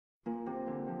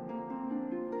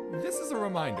This is a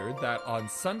reminder that on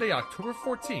Sunday, October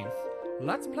 14th,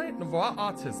 Let's Play at Navarre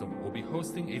Autism will be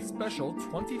hosting a special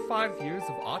 25 Years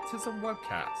of Autism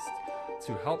webcast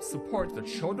to help support the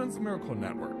Children's Miracle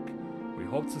Network. We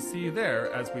hope to see you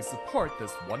there as we support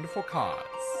this wonderful cause.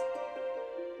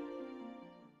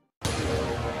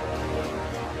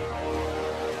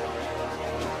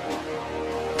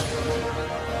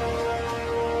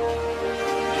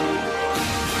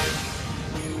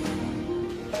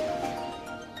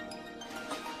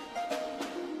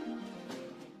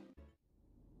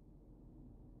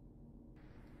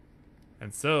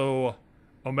 And so,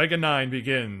 Omega 9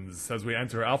 begins as we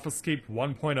enter AlphaScape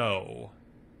 1.0.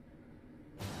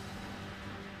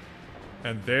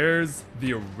 And there's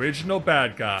the original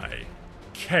bad guy,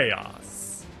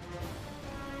 Chaos.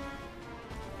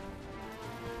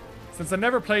 Since I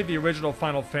never played the original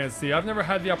Final Fantasy, I've never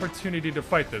had the opportunity to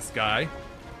fight this guy.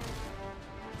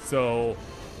 So,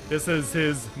 this is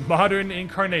his modern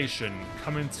incarnation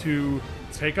coming to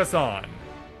take us on.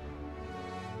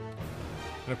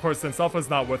 And of course, since Alpha's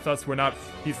not with us,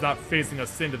 he's not phasing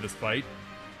us into this fight.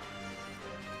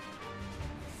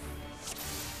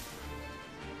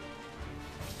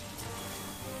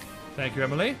 Thank you,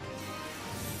 Emily.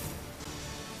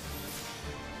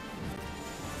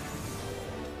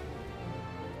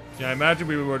 Yeah, I imagine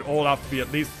we would all have to be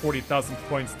at least 40,000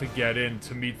 points to get in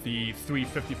to meet the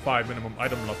 355 minimum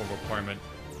item level requirement.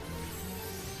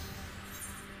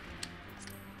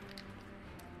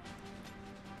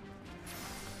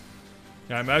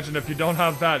 Yeah, I imagine if you don't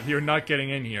have that, you're not getting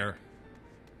in here.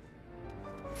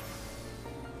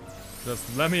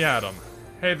 Just let me at him.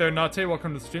 Hey there, Nate.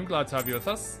 Welcome to the stream. Glad to have you with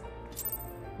us.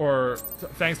 Or,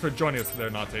 thanks for joining us there,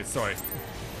 Nate. Sorry.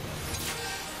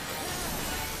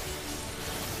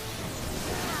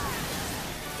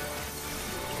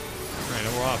 Alright,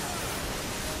 now we're off.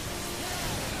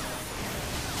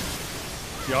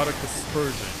 Chaotic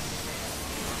Dispersion.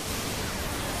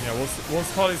 Yeah, we'll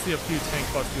probably see a few tank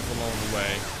busters along the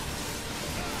way.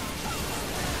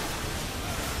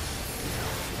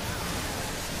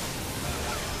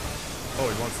 Oh,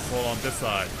 he wants to hold on this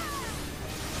side.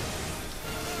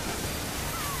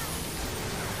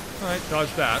 Alright,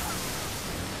 dodge that.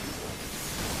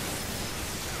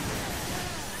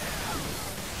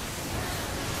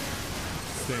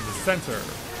 Stay in the center.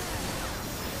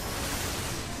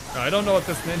 Now, I don't know what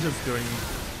this ninja's doing.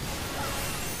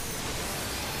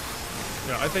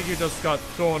 Yeah, I think he just got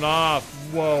thrown off.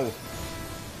 Whoa.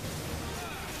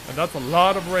 And that's a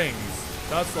lot of rings.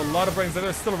 That's a lot of rings that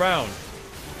are still around.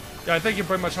 Yeah, I think you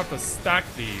pretty much have to stack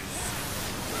these.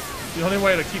 The only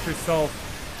way to keep yourself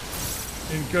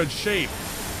in good shape.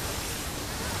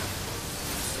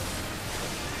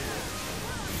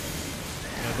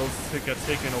 Yeah, those get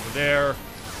taken over there.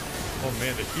 Oh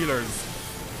man, the healers.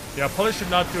 Yeah, probably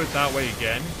should not do it that way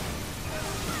again.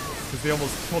 Because they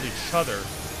almost killed each other.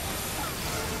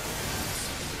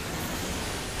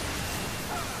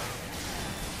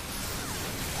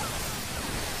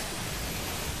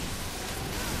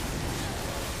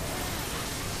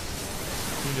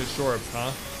 Ninja Shorbs,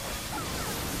 huh?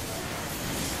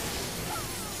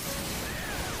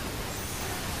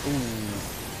 Ooh.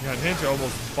 Yeah, Ninja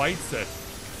almost bites it.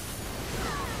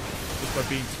 Just by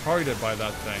being targeted by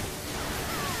that thing.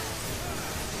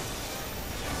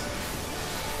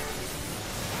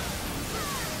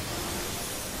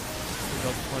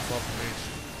 Points off reach.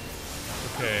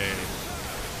 Okay.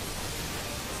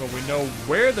 So we know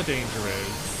where the danger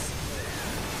is.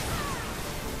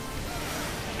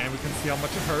 And we can see how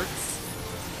much it hurts.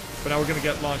 But now we're going to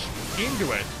get launched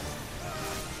into it.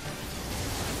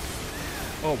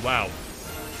 Oh, wow.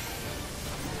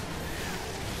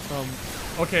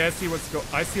 Okay, I see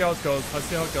I see how it goes. I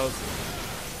see how it goes.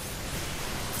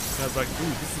 And I was like,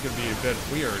 ooh, this is going to be a bit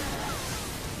weird.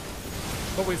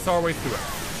 But we saw our way through it.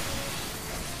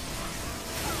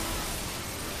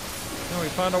 And we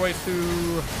found our way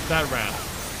through that round.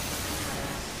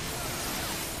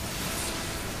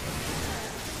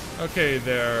 Okay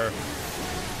there,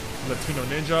 Latino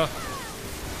Ninja.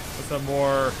 Let's have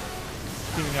more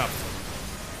teaming up.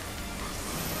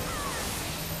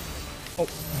 Oh,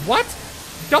 what?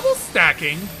 Double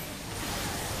stacking?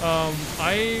 Oh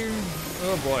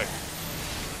boy.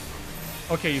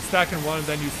 Okay, you stack in one and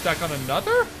then you stack on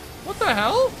another? What the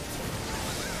hell?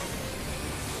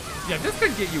 Yeah, this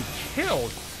could get you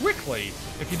killed quickly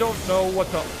if you don't know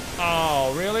what the...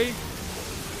 Oh, really?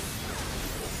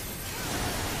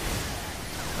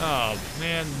 Oh,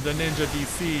 man, the ninja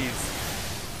DCs.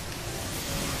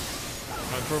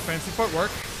 Time for fancy footwork.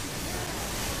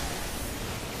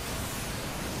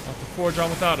 Have to forge on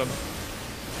without him.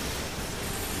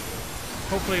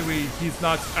 Hopefully he's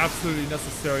not absolutely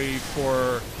necessary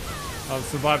for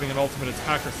surviving an ultimate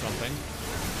attack or something.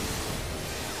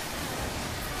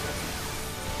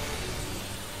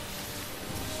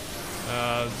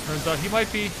 Turns out he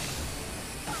might be.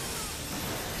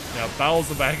 Yeah,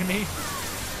 Bowels of Agony.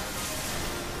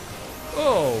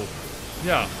 Oh,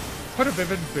 yeah. Quite a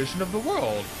vivid vision of the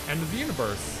world and of the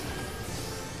universe.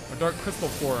 A dark crystal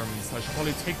forms. I should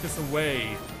probably take this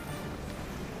away.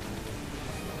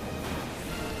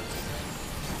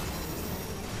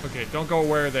 Okay, don't go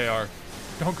where they are.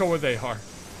 Don't go where they are.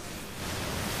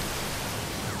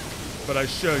 But I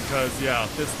should, because, yeah,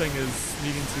 this thing is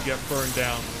needing to get burned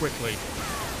down quickly.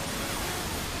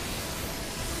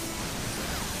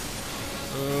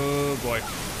 Oh, boy.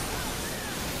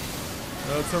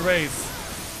 It's a race.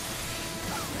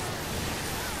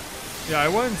 Yeah, I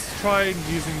wouldn't try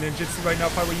using ninjutsu right now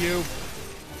if I were you.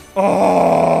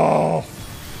 Oh!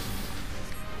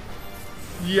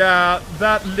 Yeah,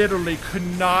 that literally could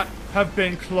not have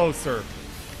been closer.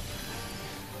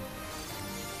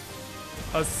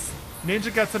 A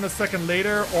ninja gets in a second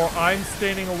later, or I'm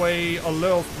standing away a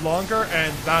little longer,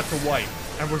 and that's a wipe.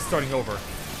 And we're starting over.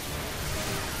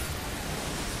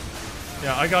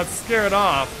 Yeah, I got scared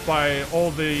off by all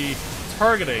the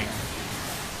targeting.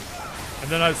 And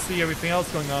then I see everything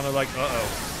else going on, and I'm like, uh-oh.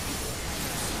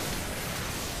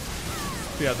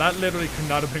 Yeah, that literally could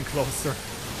not have been closer.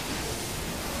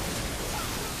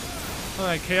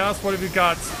 Alright, Chaos, what have you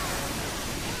got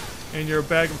in your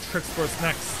bag of tricks for us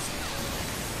next?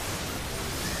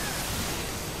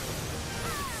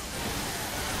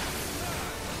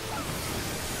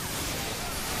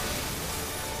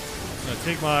 I'm gonna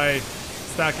take my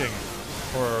stacking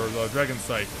for the Dragon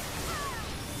Sight.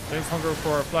 Thanks, hunger for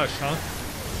our flesh, huh?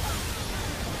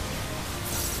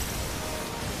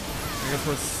 I guess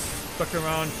we're stuck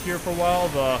around here for a while.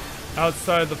 The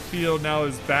outside of the field now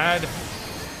is bad.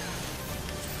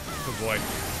 Oh boy.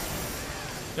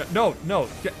 Yeah, no, no,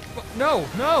 no,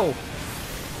 no!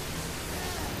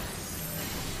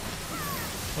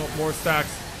 Oh, more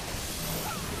stacks.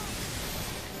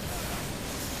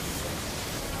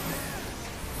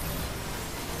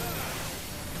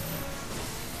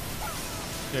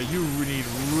 Yeah, you need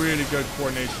really good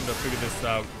coordination to figure this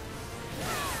out.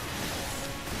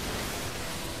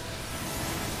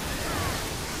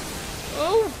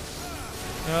 Oh!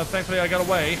 Thankfully I got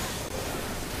away.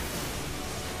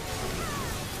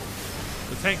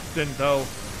 The tank didn't, though.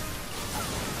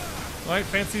 Alright,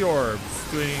 fancy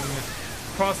orbs. Doing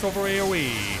crossover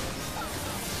AoE.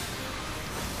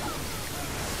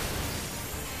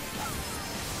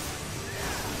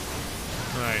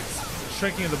 Alright.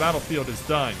 Shrinking of the battlefield is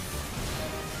done.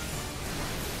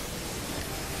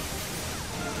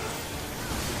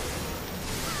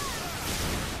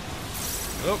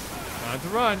 Oh, time to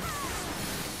run.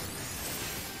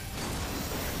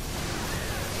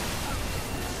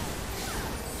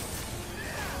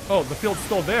 Oh, the field's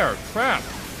still there. Crap.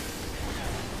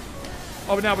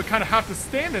 Oh, but now we kind of have to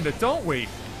stand in it, don't we?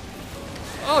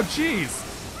 Oh, jeez.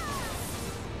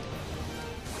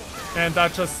 And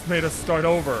that just made us start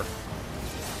over.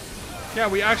 Yeah,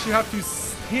 we actually have to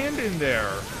stand in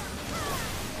there.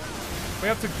 We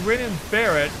have to grin and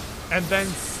bear it, and then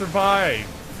survive.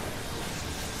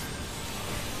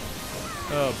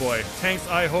 Oh boy. Tanks,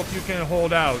 I hope you can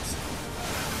hold out.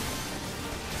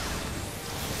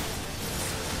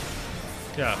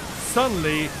 Yeah,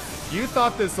 suddenly, you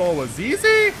thought this all was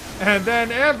easy, and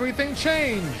then everything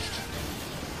changed.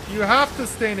 You have to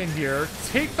stand in here,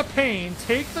 take the pain,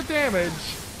 take the damage,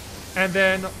 and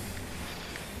then...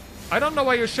 I don't know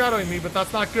why you're shadowing me, but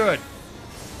that's not good.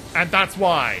 And that's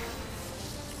why.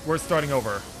 We're starting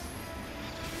over.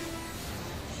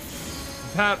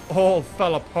 That all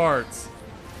fell apart.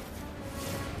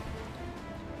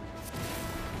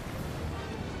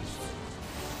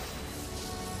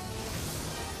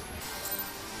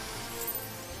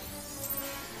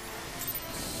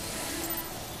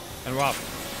 And we're up.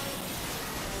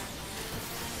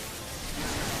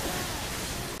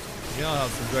 You don't have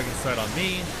some Dragon Sight on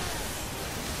me.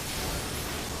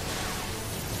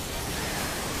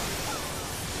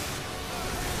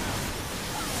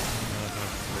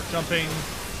 We're jumping.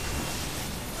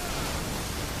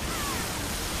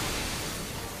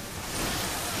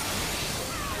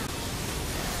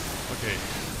 Okay,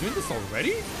 doing this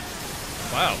already?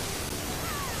 Wow.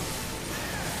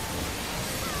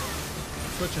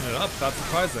 Switching it up, that's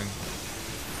surprising.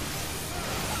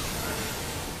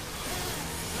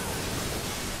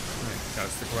 Right, gotta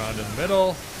stick around in the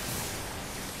middle.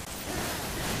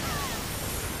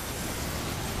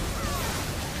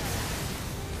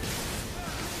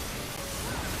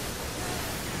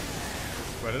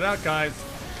 Spread it out, guys.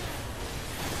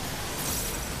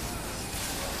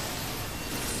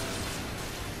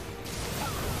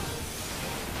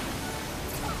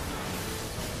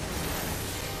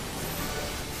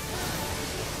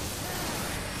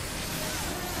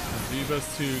 Do this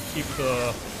to keep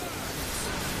the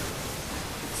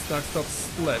stack stuff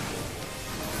split.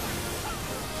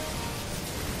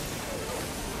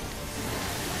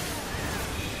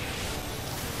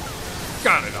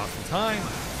 Got it off in time.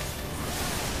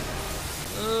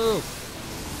 Oh.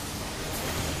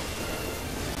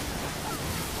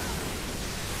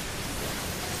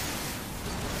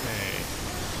 Okay.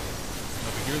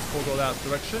 Now the gears will go that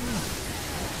direction.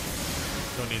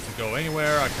 Don't need to go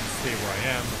anywhere. I can stay where I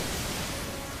am.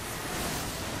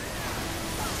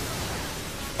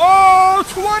 Oh,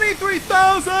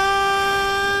 23,000!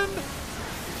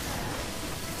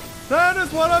 That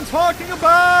is what I'm talking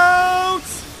about!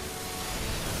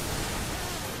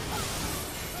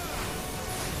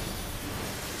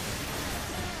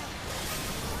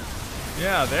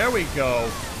 Yeah, there we go.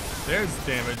 There's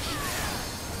damage.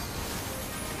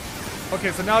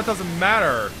 Okay, so now it doesn't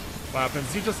matter what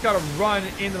happens. You just gotta run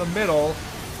into the middle,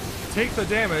 take the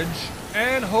damage,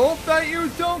 and hope that you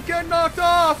don't get knocked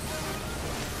off!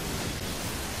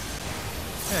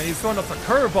 Yeah, he's throwing us a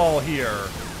curveball here.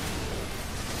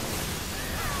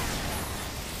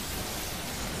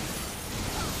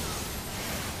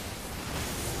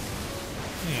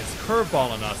 He's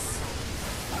curveballing us.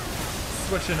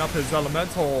 Switching up his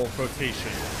elemental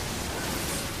rotation.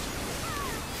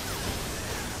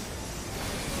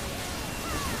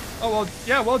 Oh, well,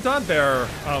 yeah, well done there,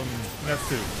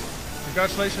 Netsu.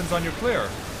 Congratulations on your clear.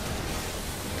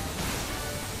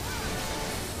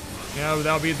 Yeah,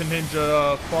 that'll be the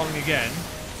ninja falling again.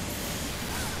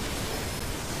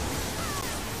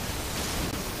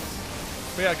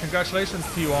 But yeah, congratulations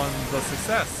to you on the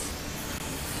success.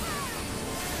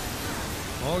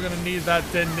 Well, we're gonna need that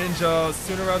dead ninja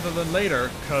sooner rather than later,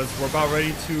 because we're about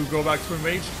ready to go back to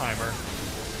enrage timer.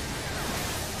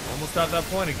 Almost at that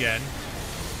point again.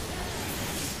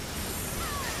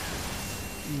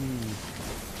 Ooh.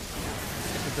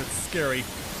 It's a bit scary.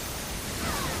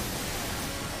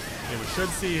 Okay, we should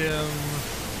see him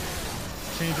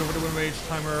change over to enrage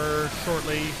timer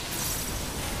shortly.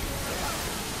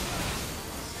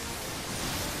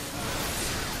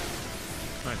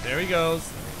 Alright, there he goes.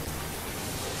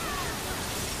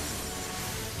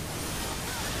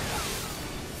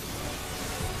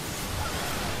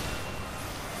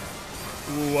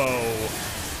 Whoa.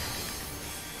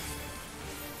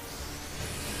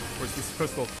 Where's this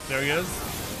crystal? There he is.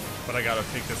 But I gotta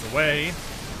take this away.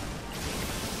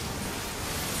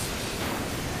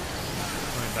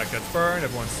 Alright, that gets burned.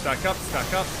 Everyone stack up,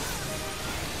 stack up.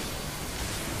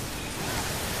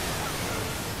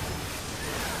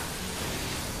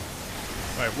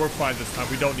 Alright, we're fine this time.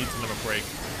 We don't need to limit break.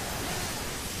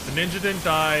 The ninja didn't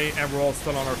die, and we're all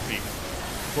still on our feet.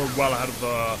 We're well ahead of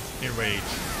the enrage.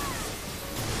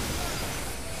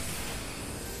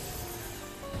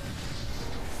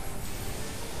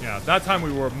 Yeah, that time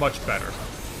we were much better.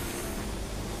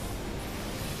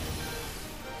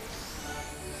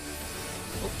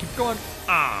 Oh, keep going.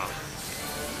 Ah.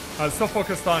 I was so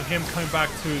focused on him coming back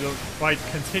to the fight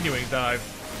continuing that I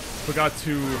forgot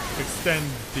to extend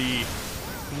the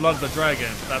Blood of the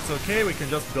Dragon. That's okay, we can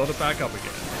just build it back up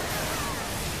again.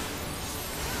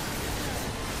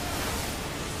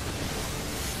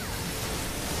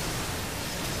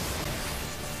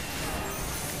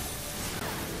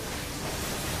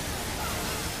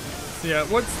 So yeah,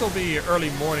 it would still be early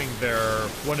morning there,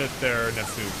 wouldn't it there,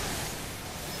 Netsu?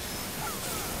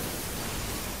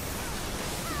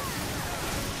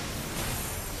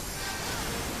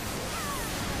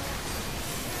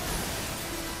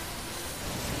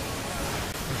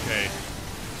 Okay.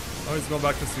 Oh, he's going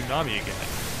back to Tsunami again.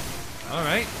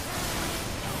 Alright.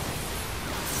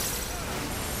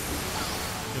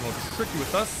 A little tricky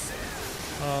with us.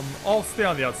 I'll stay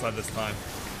on the outside this time.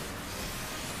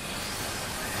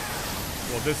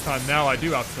 Well, this time now I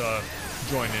do have to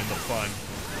join in the fun.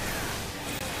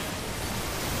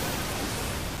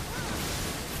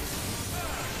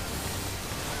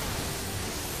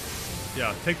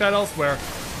 Yeah, take that elsewhere.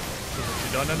 So that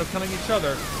you don't end up killing each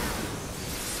other.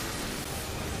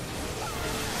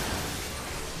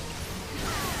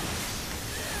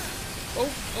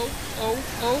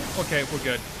 Oh. Okay, we're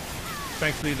good.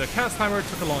 Thankfully, the cast timer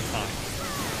took a long time.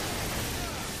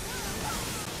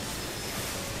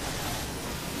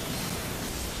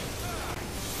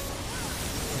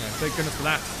 Thank goodness for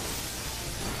that.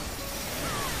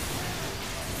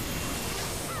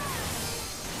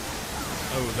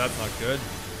 Oh, that's not good.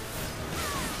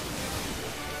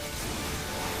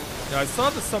 Yeah, I saw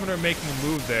the summoner making a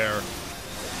move there.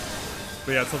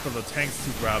 But yeah, it's up to the tanks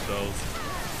to grab those.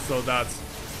 So that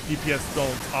DPS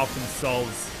don't off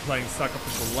themselves playing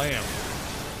sacrificial lamb.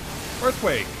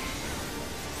 Earthquake!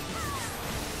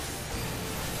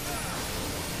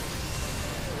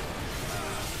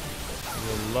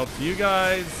 We'll love to you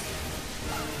guys.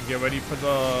 Get ready for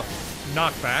the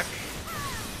knockback.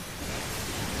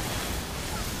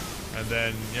 And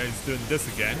then, yeah, he's doing this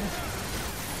again.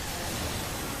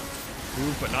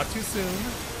 Ooh, but not too soon.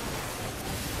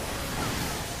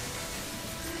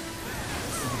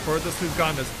 This is the furthest we've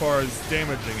gotten as far as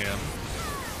damaging him.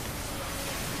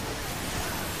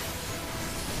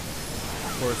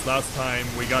 Of course, last time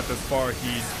we got this far,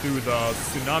 he threw the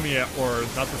tsunami at, or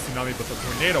not the tsunami, but the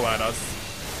tornado at us,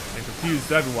 and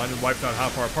confused everyone and wiped out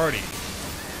half our party.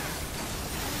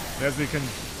 And as we can,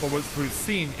 from what we've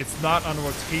seen, it's not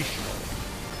unrotational.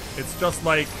 It's just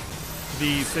like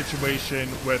the situation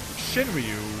with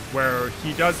Shinryu, where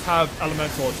he does have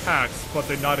elemental attacks, but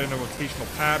they're not in a rotational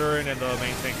pattern, and the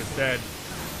main tank is dead.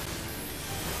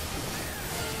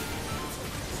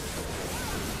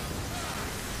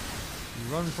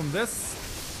 Run from this.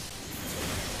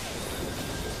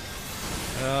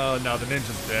 Oh, now the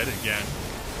ninja's dead again.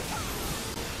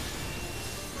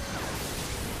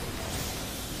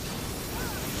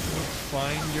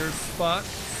 Find your spot.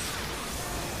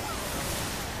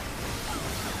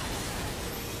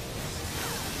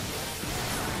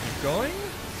 Keep going.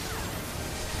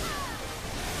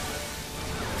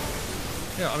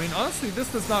 Yeah, I mean, honestly, this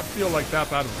does not feel like that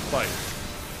bad of a fight.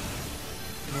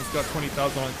 Almost got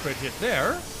 20,000 on crit hit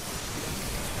there.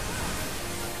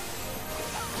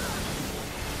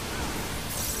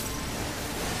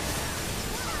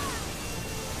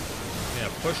 Yeah,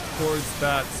 push towards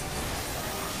that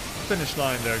finish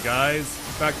line there, guys.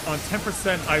 In fact, on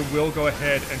 10%, I will go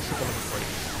ahead and triple limit for you.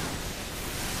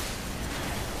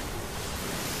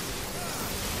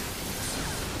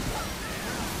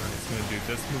 I'm just gonna do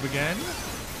this move again.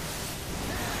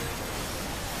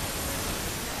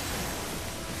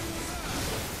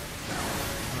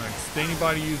 Did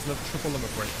anybody use the triple limit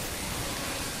break?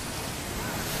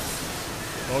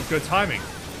 Oh, good timing.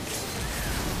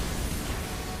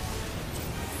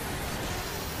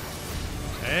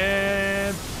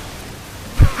 And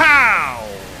pow!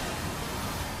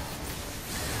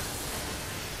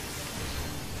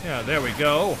 Yeah, there we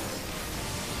go.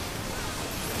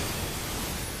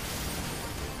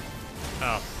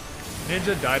 Oh,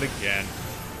 ninja died again.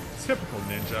 Typical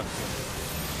ninja.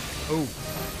 Oh,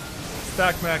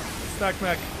 stack mech. Stack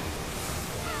mech.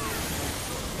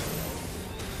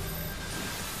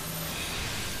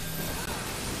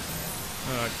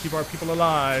 Keep our people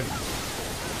alive.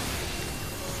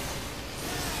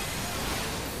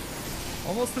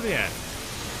 Almost to the end.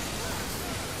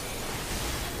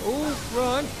 Oh,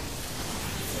 run.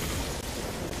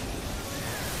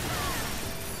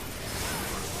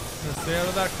 Let's stay out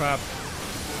of that crap.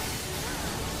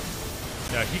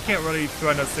 Yeah, he can't really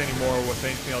threaten us anymore with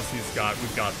anything else he's got.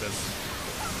 We've got this.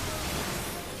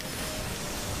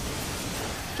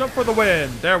 Jump for the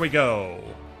win! There we go!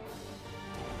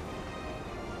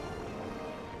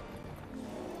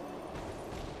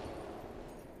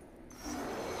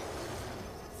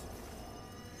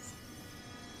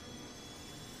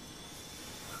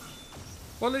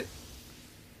 Well,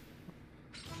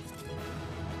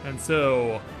 and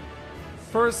so,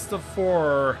 first of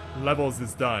 4 levels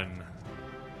is done.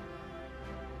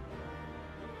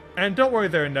 And don't worry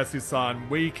there, Netsu-san,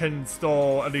 we can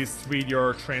still at least read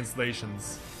your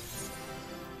translations.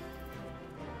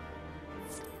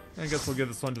 I guess we'll give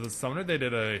this one to the summoner. They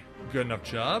did a good enough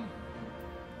job.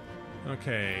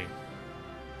 Okay.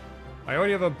 I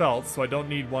already have a belt, so I don't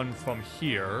need one from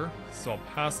here. So I'll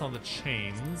pass on the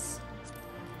chains.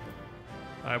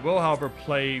 I will, however,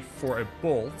 play for a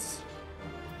bolt.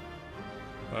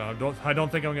 I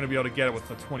don't think I'm going to be able to get it with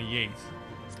the 28.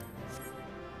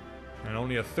 And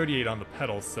only a 38 on the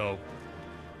pedal, so...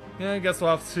 yeah, I guess we'll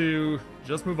have to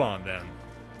just move on then.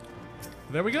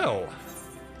 There we go.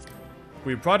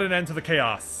 We brought an end to the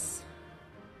chaos.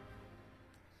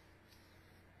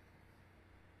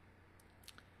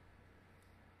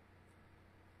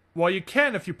 Well, you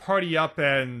can if you party up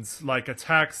and, like,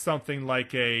 attack something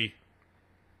like a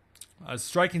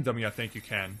striking dummy, I think you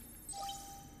can.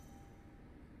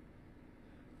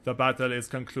 The battle is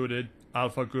concluded.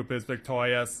 Alpha Group is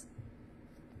victorious.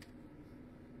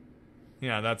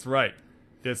 Yeah, that's right.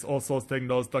 This also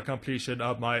signals the completion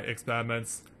of my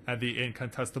experiments and the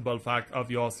incontestable fact of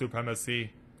your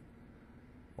supremacy.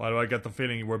 Why do I get the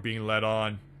feeling we're being led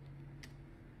on?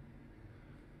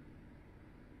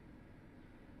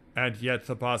 And yet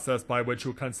the process by which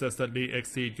you consistently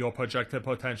exceed your projected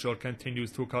potential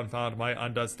continues to confound my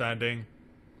understanding.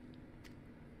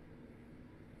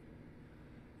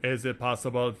 Is it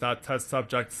possible that test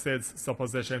subject Sid's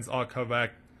suppositions are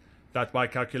correct, that my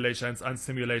calculations and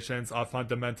simulations are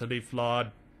fundamentally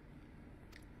flawed?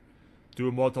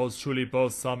 Do mortals truly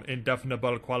boast some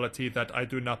indefinable quality that I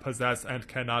do not possess and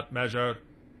cannot measure?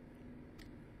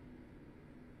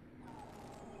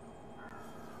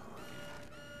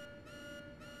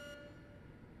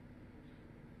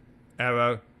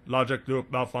 Error. Logic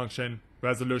loop malfunction.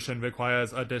 Resolution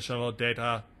requires additional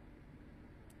data.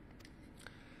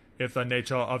 If the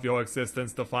nature of your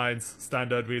existence defines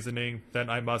standard reasoning, then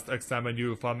I must examine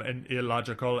you from an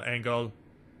illogical angle.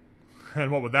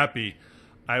 And what would that be?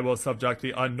 I will subject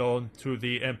the unknown to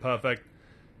the imperfect.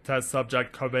 Test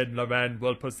subject Corinne Loren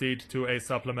will proceed to a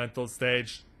supplemental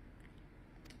stage.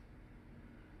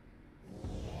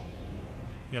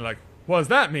 You're like, what does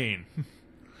that mean?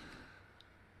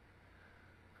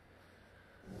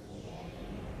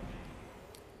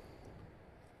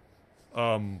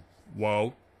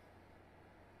 Whoa.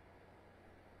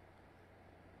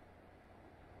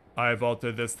 I've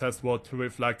altered this test world to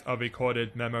reflect a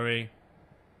recorded memory.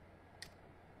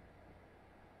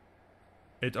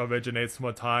 It originates from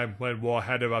a time when war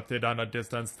had erupted on a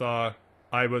distant star.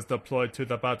 I was deployed to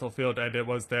the battlefield, and it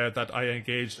was there that I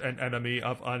engaged an enemy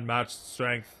of unmatched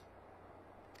strength.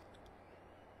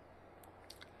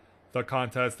 The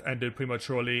contest ended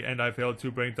prematurely, and I failed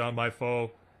to bring down my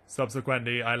foe.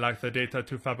 Subsequently, I lacked the data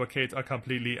to fabricate a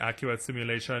completely accurate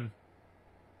simulation.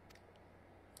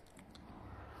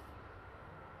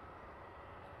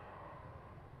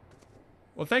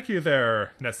 Well, thank you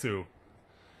there, Nesu.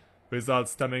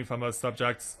 Results stemming from our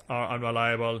subjects are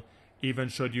unreliable. Even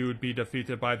should you be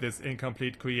defeated by this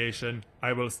incomplete creation,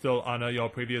 I will still honor your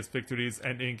previous victories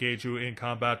and engage you in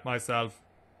combat myself.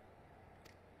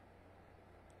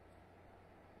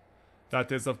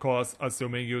 That is, of course,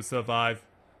 assuming you survive.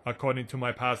 According to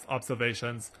my past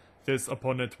observations, this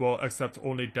opponent will accept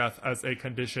only death as a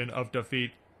condition of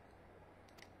defeat.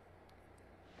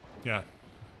 Yeah.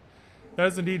 That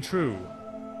is indeed true.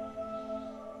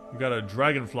 We got a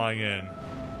dragon flying in.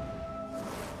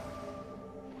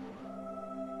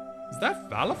 Is that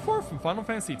Valifor from Final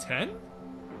Fantasy X?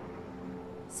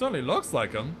 Certainly looks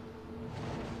like him.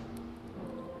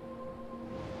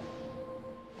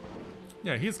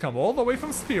 Yeah, he's come all the way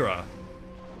from Spira.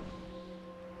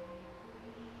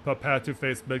 Prepare to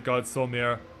face Midgard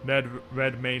Solmir,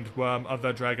 red-maned worm of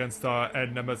the Dragon Star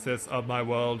and nemesis of my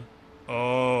world.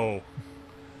 Oh.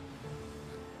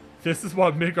 This is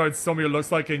what Midgard Solmir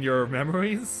looks like in your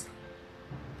memories?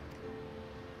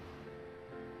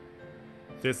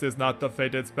 This is not the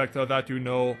fated specter that you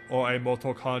know, or a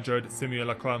mortal conjured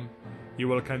simulacrum. You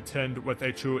will contend with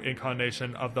a true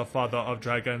incarnation of the Father of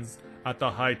Dragons, at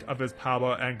the height of his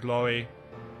power and glory.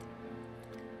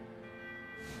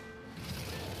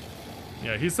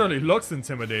 Yeah, he certainly looks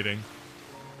intimidating.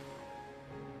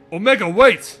 Omega,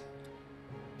 wait!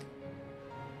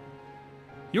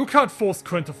 You can't force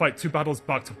Corinne to fight 2 battles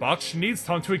back to back. She needs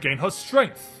time to regain her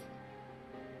strength.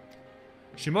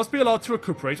 She must be allowed to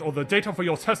recuperate, or the data for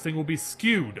your testing will be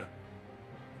skewed.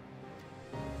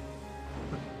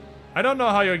 I don't know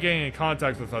how you're getting in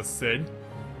contact with us, Sid.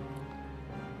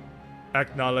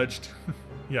 Acknowledged.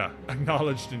 Yeah,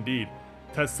 acknowledged indeed.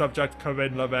 Test subject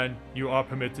Corinne Loren, you are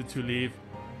permitted to leave.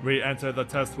 Re-enter the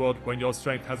test world when your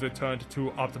strength has returned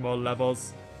to optimal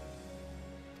levels.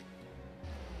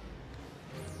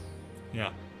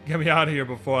 Yeah, get me out of here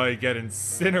before I get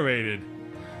incinerated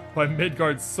by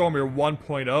Midgard Solmir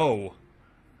 1.0.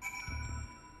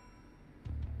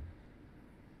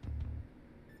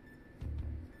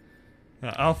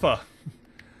 Alpha.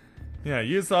 Yeah,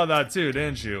 you saw that too,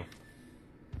 didn't you?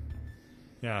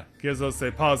 Yeah, gives us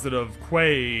a positive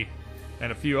Quay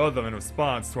and a few other in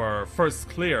response to our first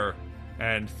clear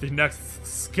and the next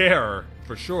scare,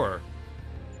 for sure.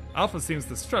 Alpha seems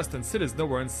distressed and Sid is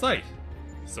nowhere in sight.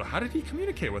 So how did he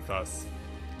communicate with us?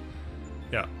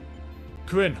 Yeah.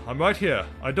 Corinne, I'm right here.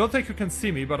 I don't think you can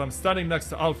see me, but I'm standing next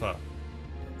to Alpha.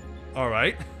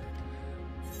 Alright.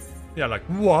 Yeah, like,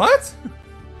 what?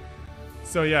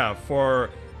 So yeah,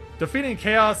 for defeating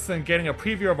Chaos and getting a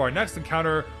preview of our next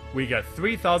encounter, we get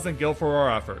 3,000 gil for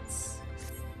our efforts.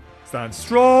 Stand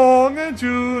strong and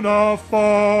do not fight.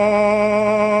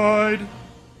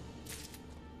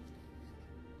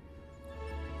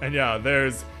 And yeah,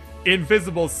 there's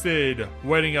Invisible Sid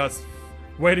waiting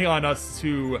on us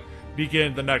to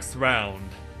begin the next round.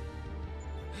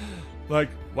 Like,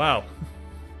 wow.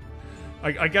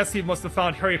 I guess he must have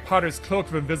found Harry Potter's cloak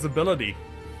of invisibility.